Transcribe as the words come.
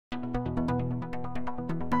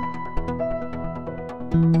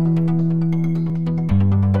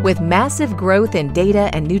With massive growth in data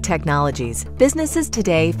and new technologies, businesses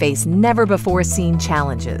today face never-before-seen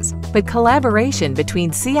challenges. But collaboration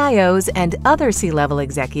between CIOs and other C-level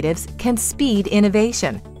executives can speed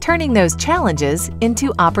innovation, turning those challenges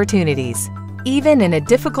into opportunities. Even in a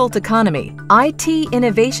difficult economy, IT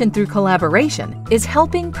innovation through collaboration is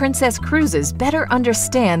helping Princess Cruises better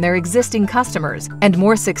understand their existing customers and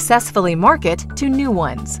more successfully market to new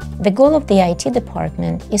ones. The goal of the IT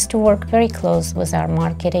department is to work very close with our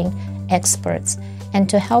marketing experts and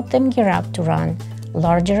to help them gear up to run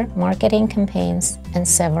larger marketing campaigns and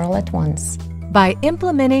several at once. By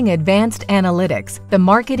implementing advanced analytics, the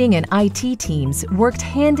marketing and IT teams worked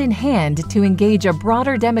hand in hand to engage a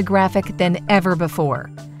broader demographic than ever before.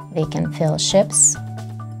 They can fill ships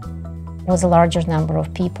with a larger number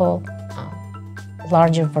of people,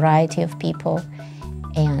 larger variety of people,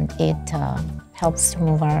 and it helps to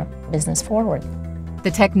move our business forward. The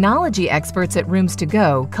technology experts at Rooms To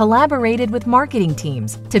Go collaborated with marketing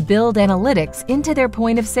teams to build analytics into their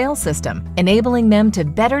point-of-sale system, enabling them to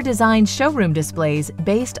better design showroom displays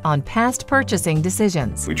based on past purchasing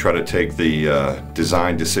decisions. We try to take the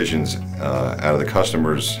design decisions out of the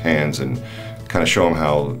customer's hands and kind of show them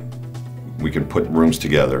how we can put rooms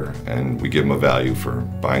together, and we give them a value for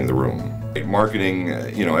buying the room. Marketing,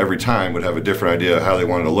 every time would have a different idea of how they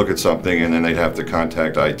wanted to look at something, and then they'd have to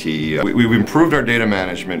contact IT. We've improved our data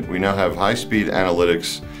management. We now have high-speed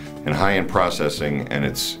analytics and high-end processing, and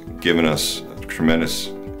it's given us a tremendous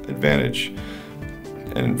advantage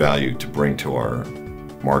and value to bring to our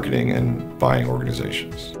marketing and buying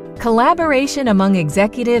organizations. Collaboration among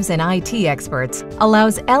executives and IT experts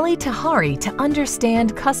allows Eli Tahari to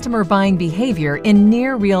understand customer buying behavior in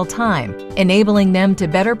near real time, enabling them to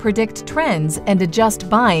better predict trends and adjust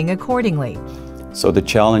buying accordingly. So the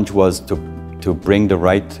challenge was to bring the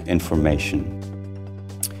right information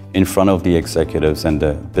in front of the executives and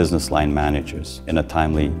the business line managers in a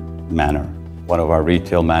timely manner. One of our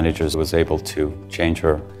retail managers was able to change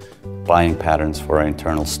her buying patterns for our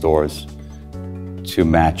internal stores to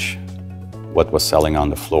match what was selling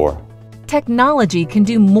on the floor. Technology can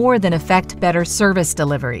do more than affect better service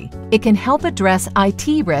delivery. It can help address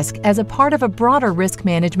IT risk as a part of a broader risk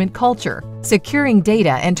management culture, securing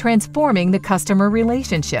data and transforming the customer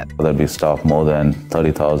relationship. That we stopped more than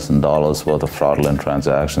 $30,000 worth of fraudulent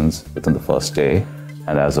transactions within the first day.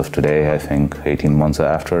 And as of today, I think 18 months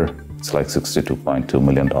after, it's like $62.2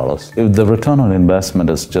 million. The return on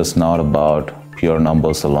investment is just not about pure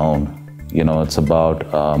numbers alone. It's about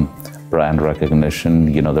brand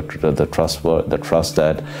recognition, the trust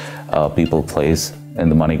that people place in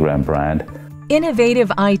the MoneyGram brand. Innovative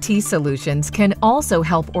IT solutions can also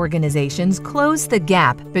help organizations close the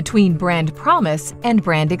gap between brand promise and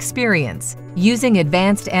brand experience. Using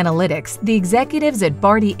advanced analytics, the executives at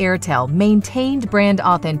Bharti Airtel maintained brand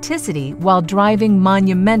authenticity while driving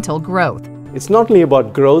monumental growth. It's not only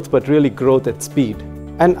about growth, but really growth at speed.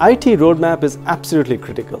 An IT roadmap is absolutely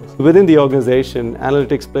critical. Within the organization,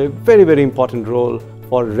 analytics play a very, very important role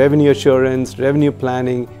for revenue assurance, revenue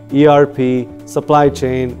planning, ERP, supply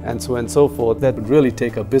chain, and so on and so forth. That would really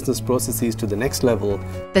take our business processes to the next level.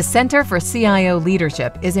 The Center for CIO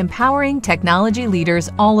Leadership is empowering technology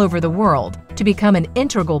leaders all over the world to become an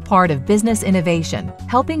integral part of business innovation,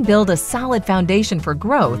 helping build a solid foundation for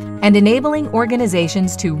growth and enabling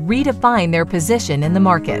organizations to redefine their position in the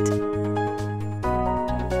market.